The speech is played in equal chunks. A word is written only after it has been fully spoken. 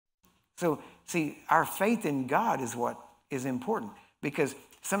So, see, our faith in God is what is important, because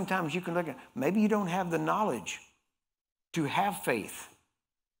sometimes you can look at, maybe you don't have the knowledge to have faith,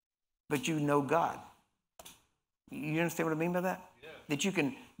 but you know God. You understand what I mean by that? Yeah. That you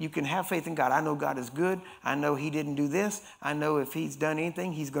can have faith in God. I know God is good. I know he didn't do this. I know if he's done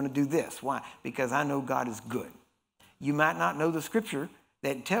anything, he's going to do this. Why? Because I know God is good. You might not know the scripture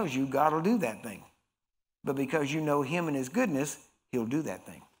that tells you God will do that thing, but because you know him and his goodness, he'll do that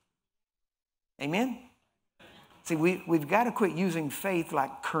thing. Amen? See, we've got to quit using faith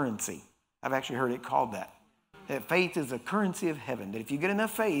like currency. I've actually heard it called that. That faith is a currency of heaven. That if you get enough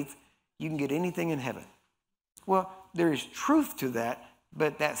faith, you can get anything in heaven. Well, there is truth to that,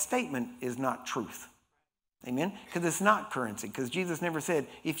 but that statement is not truth. Amen? Because it's not currency. Because Jesus never said,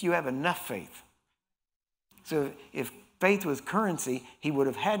 if you have enough faith. So if faith was currency, he would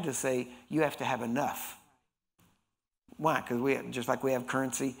have had to say, you have to have enough. Why? Because just like we have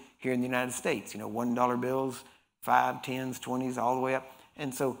currency here in the United States, $1 bills, 5, 10s, 20s, all the way up.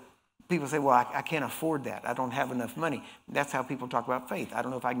 And so people say, well, I can't afford that. I don't have enough money. That's how people talk about faith. I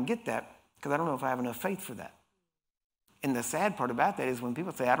don't know if I can get that because I don't know if I have enough faith for that. And the sad part about that is when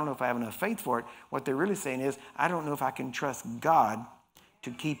people say, I don't know if I have enough faith for it, what they're really saying is, I don't know if I can trust God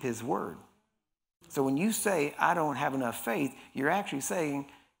to keep his word. So when you say, I don't have enough faith, you're actually saying,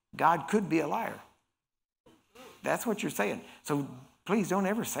 God could be a liar. That's what you're saying. So please don't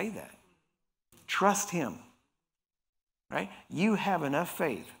ever say that. Trust him. Right? You have enough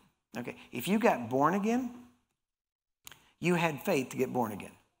faith. Okay. If you got born again, you had faith to get born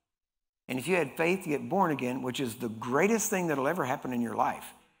again. And if you had faith to get born again, which is the greatest thing that'll ever happen in your life,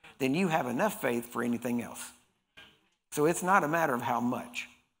 then you have enough faith for anything else. So it's not a matter of how much.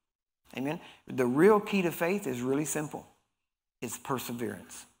 Amen? The real key to faith is really simple. It's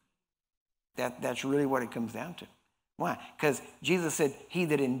perseverance. That's really what it comes down to. Why? Because Jesus said, he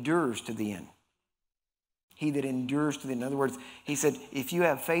that endures to the end. He that endures to the end. In other words, he said, if you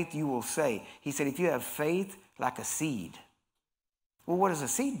have faith, you will say. He said, if you have faith like a seed. Well, what does a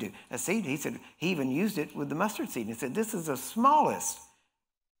seed do? A seed, he said, he even used it with the mustard seed. He said, this is the smallest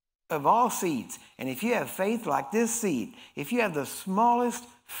of all seeds. And if you have faith like this seed, if you have the smallest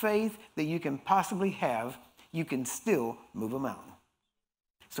faith that you can possibly have, you can still move a mountain.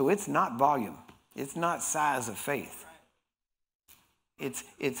 So it's not volume. It's not size of faith. It's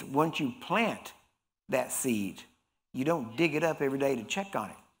once you plant that seed, you don't dig it up every day to check on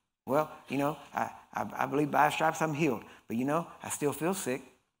it. Well, I believe by his stripes I'm healed. But I still feel sick.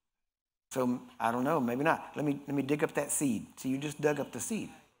 So I don't know, maybe not. Let me dig up that seed. So you just dug up the seed.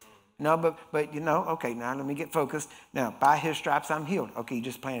 No, but okay, now let me get focused. Now, by his stripes I'm healed. Okay, you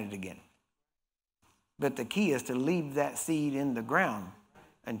just planted it again. But the key is to leave that seed in the ground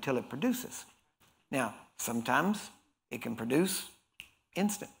until it produces. Now, sometimes it can produce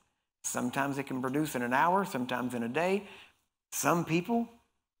instant. Sometimes it can produce in an hour, sometimes in a day. Some people,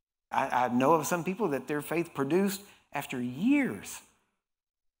 I know of some people that their faith produced after years.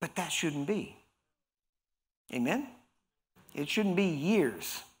 But that shouldn't be. Amen? It shouldn't be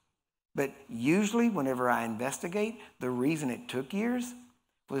years. But usually whenever I investigate, the reason it took years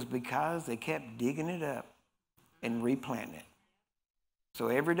was because they kept digging it up and replanting it. So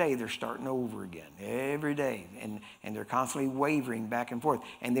every day they're starting over again, every day. And they're constantly wavering back and forth.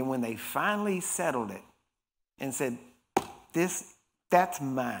 And then when they finally settled it and said, that's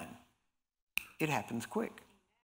mine, it happens quick.